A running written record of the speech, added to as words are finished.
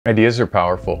Ideas are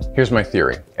powerful. Here's my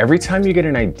theory. Every time you get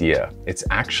an idea, it's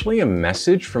actually a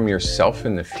message from yourself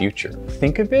in the future.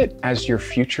 Think of it as your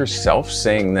future self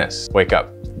saying this: wake up,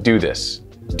 do this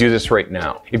right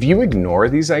now. If you ignore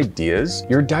these ideas,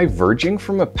 you're diverging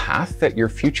from a path that your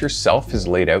future self has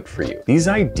laid out for you. These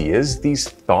ideas, these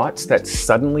thoughts that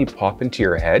suddenly pop into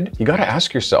your head, you gotta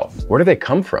ask yourself, where do they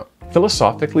come from?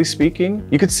 Philosophically speaking,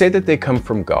 you could say that they come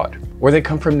from God, or they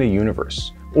come from the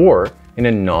universe, or in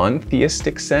a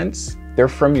non-theistic sense, they're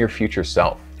from your future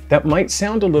self. That might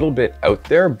sound a little bit out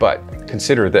there, but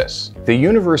consider this. The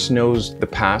universe knows the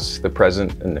past, the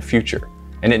present, and the future,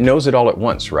 and it knows it all at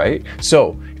once, right?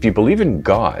 So if you believe in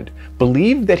God,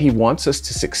 believe that He wants us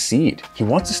to succeed. He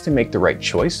wants us to make the right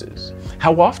choices.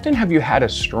 How often have you had a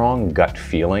strong gut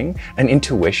feeling, an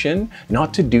intuition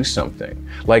not to do something,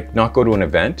 like not go to an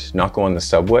event, not go on the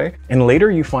subway, and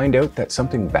later you find out that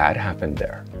something bad happened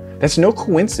there? That's no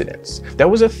coincidence. That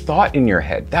was a thought in your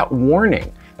head, that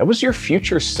warning. That was your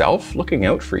future self looking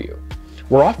out for you.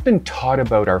 We're often taught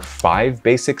about our 5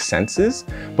 basic senses,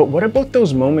 but what about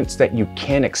those moments that you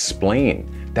can't explain,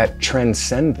 that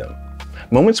transcend them?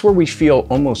 Moments where we feel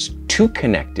almost too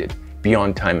connected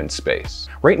beyond time and space.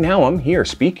 Right now I'm here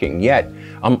speaking, yet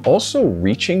I'm also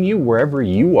reaching you wherever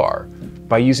you are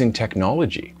by using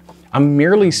technology. I'm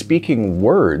merely speaking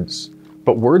words,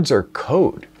 but words are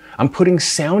code. I'm putting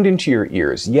sound into your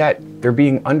ears, yet they're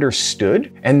being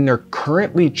understood and they're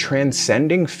currently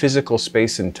transcending physical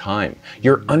space and time.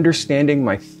 You're understanding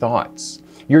my thoughts.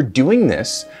 You're doing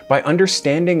this by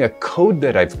understanding a code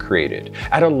that I've created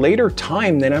at a later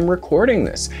time than I'm recording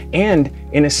this, and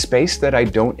in a space that I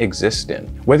don't exist in.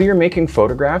 Whether you're making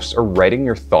photographs or writing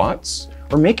your thoughts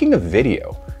or making a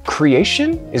video,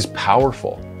 creation is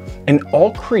powerful. And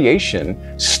all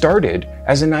creation started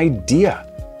as an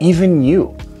idea, even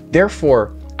you.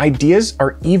 Therefore, ideas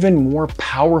are even more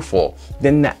powerful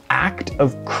than the act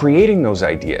of creating those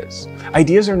ideas.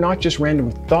 Ideas are not just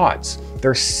random thoughts,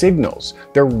 they're signals,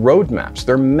 they're roadmaps,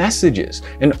 they're messages,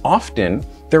 and often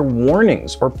they're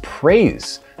warnings or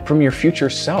praise from your future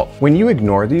self. When you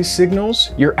ignore these signals,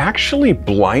 you're actually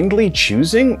blindly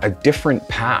choosing a different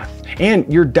path,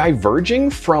 and you're diverging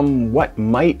from what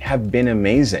might have been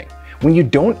amazing. When you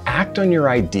don't act on your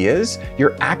ideas,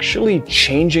 you're actually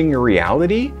changing your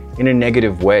reality in a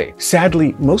negative way.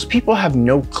 Sadly, most people have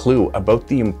no clue about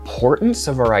the importance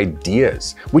of our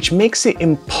ideas, which makes it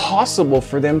impossible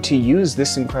for them to use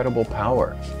this incredible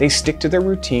power. They stick to their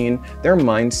routine, their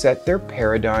mindset, their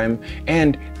paradigm,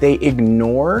 and they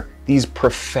ignore these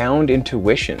profound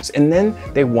intuitions, and then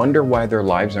they wonder why their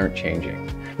lives aren't changing.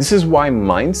 This is why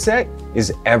mindset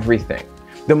is everything.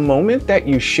 The moment that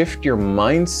you shift your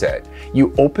mindset,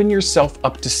 you open yourself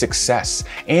up to success,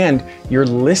 and you're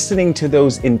listening to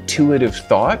those intuitive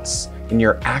thoughts and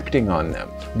you're acting on them.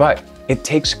 But it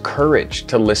takes courage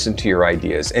to listen to your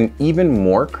ideas, and even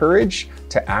more courage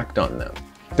to act on them.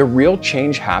 The real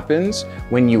change happens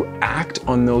when you act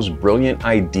on those brilliant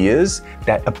ideas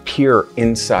that appear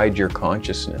inside your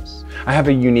consciousness. I have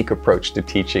a unique approach to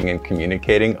teaching and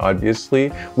communicating, obviously,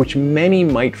 which many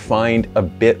might find a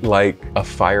bit like a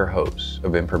fire hose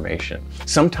of information.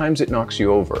 Sometimes it knocks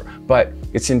you over, but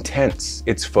it's intense,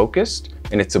 it's focused,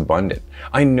 and it's abundant.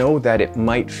 I know that it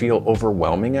might feel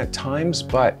overwhelming at times,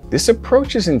 but this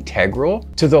approach is integral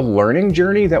to the learning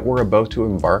journey that we're about to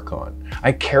embark on.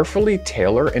 I carefully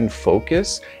tailor and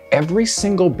focus every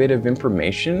single bit of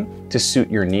information to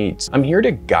suit your needs. I'm here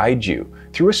to guide you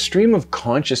through a stream of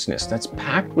consciousness that's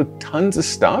packed with tons of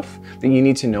stuff that you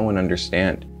need to know and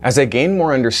understand. As I gain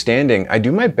more understanding, I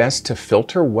do my best to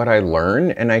filter what I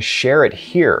learn, and I share it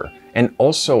here. And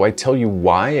also I tell you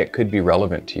why it could be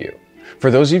relevant to you. For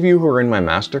those of you who are in my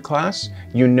masterclass,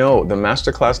 you know the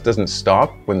masterclass doesn't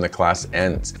stop when the class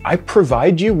ends. I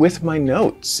provide you with my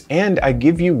notes, and I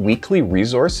give you weekly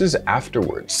resources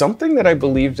afterwards, something that I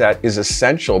believe that is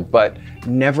essential but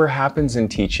never happens in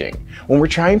teaching. When we're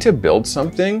trying to build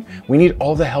something, we need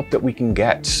all the help that we can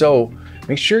get. So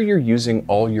make sure you're using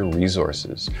all your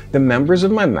resources. The members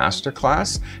of my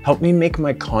masterclass help me make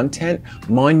my content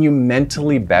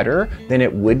monumentally better than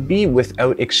it would be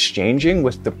without exchanging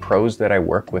with the pros that I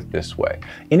work with this way.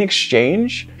 In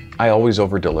exchange, I always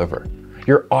over-deliver.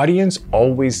 Your audience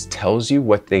always tells you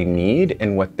what they need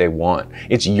and what they want.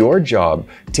 It's your job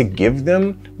to give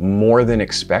them more than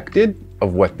expected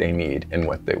of what they need and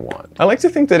what they want. I like to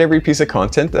think that every piece of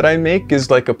content that I make is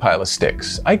like a pile of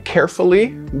sticks. I carefully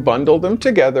bundle them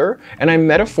together and I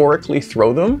metaphorically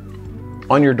throw them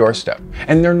on your doorstep.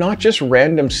 And they're not just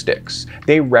random sticks.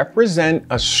 They represent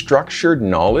a structured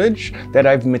knowledge that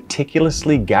I've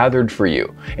meticulously gathered for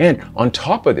you. And on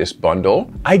top of this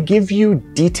bundle, I give you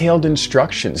detailed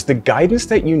instructions, the guidance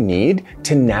that you need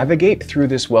to navigate through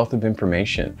this wealth of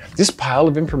information. This pile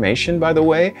of information, by the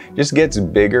way, just gets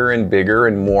bigger and bigger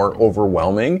and more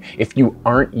overwhelming if you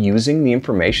aren't using the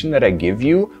information that I give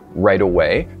you right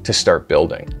away to start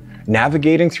building.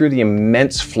 Navigating through the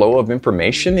immense flow of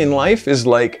information in life is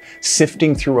like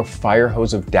sifting through a fire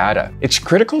hose of data. It's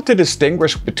critical to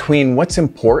distinguish between what's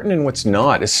important and what's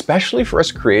not, especially for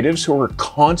us creatives who are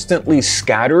constantly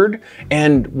scattered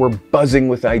and we're buzzing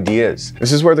with ideas.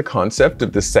 This is where the concept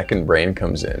of the second brain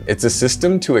comes in. It's a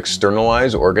system to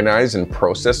externalize, organize, and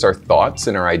process our thoughts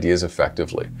and our ideas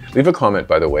effectively. Leave a comment,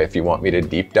 by the way, if you want me to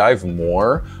deep dive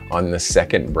more on the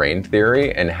second brain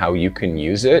theory and how you can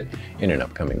use it in an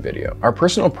upcoming video. Our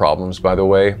personal problems, by the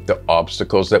way, the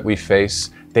obstacles that we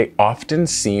face, they often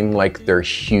seem like they're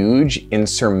huge,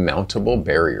 insurmountable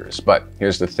barriers. But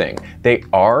here's the thing, they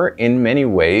are in many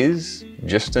ways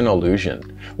just an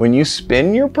illusion. When you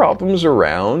spin your problems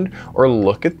around or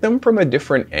look at them from a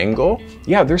different angle,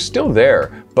 yeah, they're still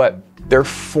there, but their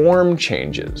form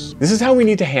changes. This is how we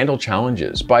need to handle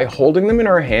challenges, by holding them in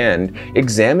our hand,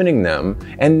 examining them,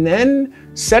 and then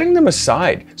setting them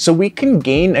aside so we can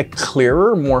gain a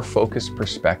clearer, more focused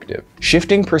perspective.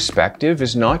 Shifting perspective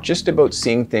is not just about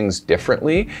seeing things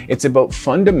differently, it's about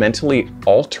fundamentally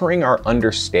altering our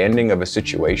understanding of a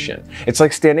situation. It's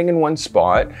like standing in one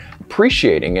spot,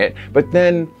 appreciating it, but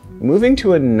then moving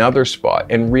to another spot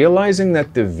and realizing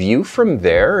that the view from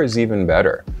there is even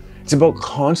better. It's about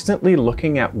constantly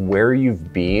looking at where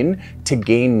you've been to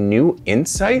gain new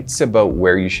insights about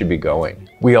where you should be going.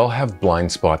 We all have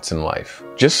blind spots in life.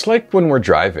 Just like when we're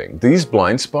driving, these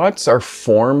blind spots are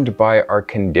formed by our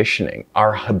conditioning,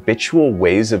 our habitual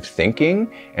ways of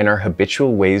thinking, and our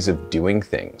habitual ways of doing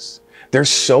things. They're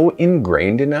so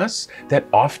ingrained in us that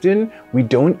often we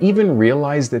don't even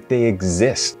realize that they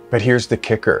exist. But here's the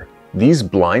kicker. These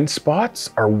blind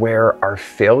spots are where our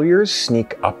failures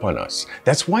sneak up on us.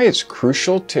 That's why it's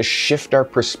crucial to shift our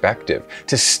perspective,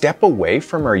 to step away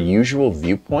from our usual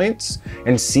viewpoints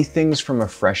and see things from a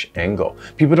fresh angle.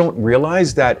 People don't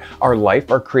realize that our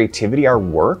life, our creativity, our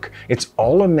work, it's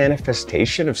all a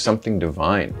manifestation of something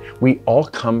divine. We all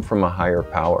come from a higher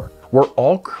power. We're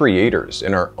all creators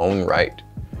in our own right.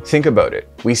 Think about it.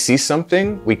 We see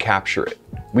something, we capture it.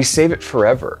 We save it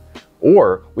forever.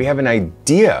 Or we have an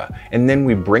idea and then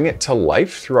we bring it to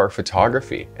life through our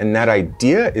photography, and that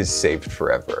idea is saved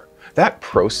forever. That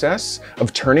process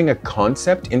of turning a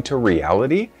concept into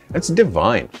reality, that's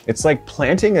divine. It's like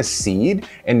planting a seed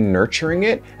and nurturing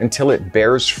it until it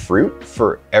bears fruit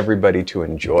for everybody to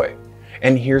enjoy.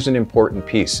 And here's an important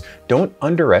piece. Don't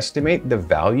underestimate the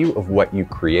value of what you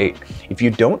create. If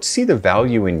you don't see the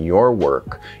value in your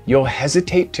work, you'll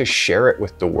hesitate to share it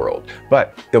with the world.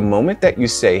 But the moment that you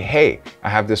say, hey, I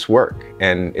have this work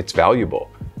and it's valuable,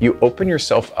 you open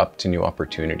yourself up to new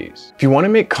opportunities. If you want to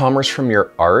make commerce from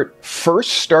your art,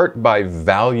 first start by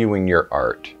valuing your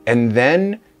art and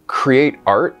then create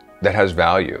art that has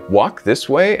value. Walk this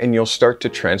way and you'll start to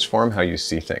transform how you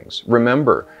see things.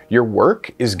 Remember, your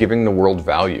work is giving the world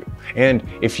value. And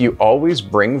if you always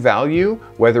bring value,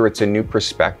 whether it's a new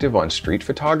perspective on street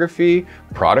photography,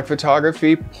 product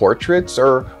photography, portraits,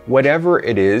 or whatever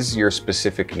it is your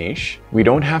specific niche, we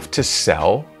don't have to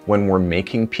sell when we're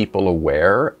making people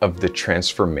aware of the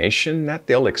transformation that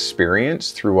they'll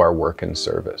experience through our work and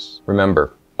service.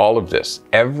 Remember, all of this,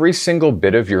 every single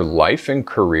bit of your life and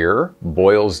career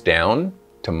boils down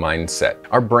to mindset.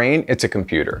 Our brain, it's a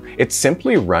computer. It's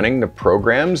simply running the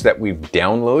programs that we've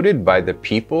downloaded by the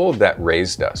people that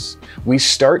raised us. We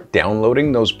start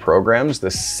downloading those programs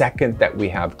the second that we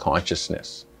have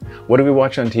consciousness. What do we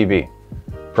watch on TV?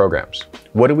 Programs.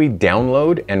 What do we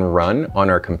download and run on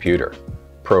our computer?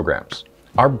 Programs.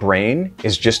 Our brain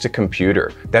is just a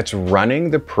computer that's running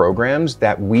the programs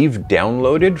that we've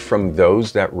downloaded from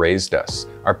those that raised us,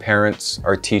 our parents,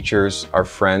 our teachers, our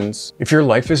friends. If your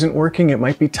life isn't working, it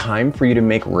might be time for you to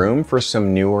make room for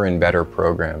some newer and better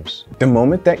programs. The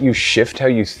moment that you shift how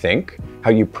you think,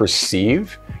 how you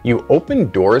perceive, you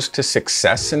open doors to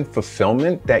success and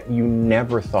fulfillment that you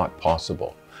never thought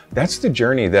possible. That's the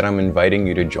journey that I'm inviting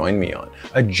you to join me on.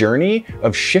 A journey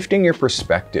of shifting your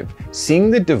perspective,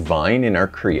 seeing the divine in our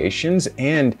creations,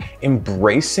 and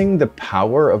embracing the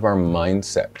power of our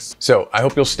mindsets. So I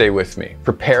hope you'll stay with me.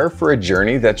 Prepare for a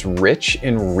journey that's rich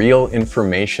in real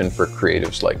information for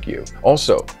creatives like you.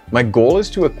 Also, My goal is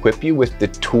to equip you with the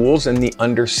tools and the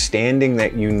understanding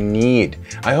that you need.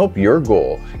 I hope your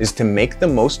goal is to make the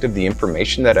most of the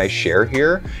information that I share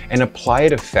here and apply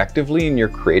it effectively in your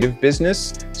creative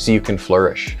business so you can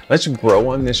flourish. Let's grow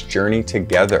on this journey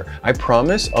together. I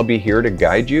promise I'll be here to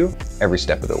guide you every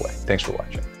step of the way. Thanks for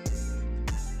watching.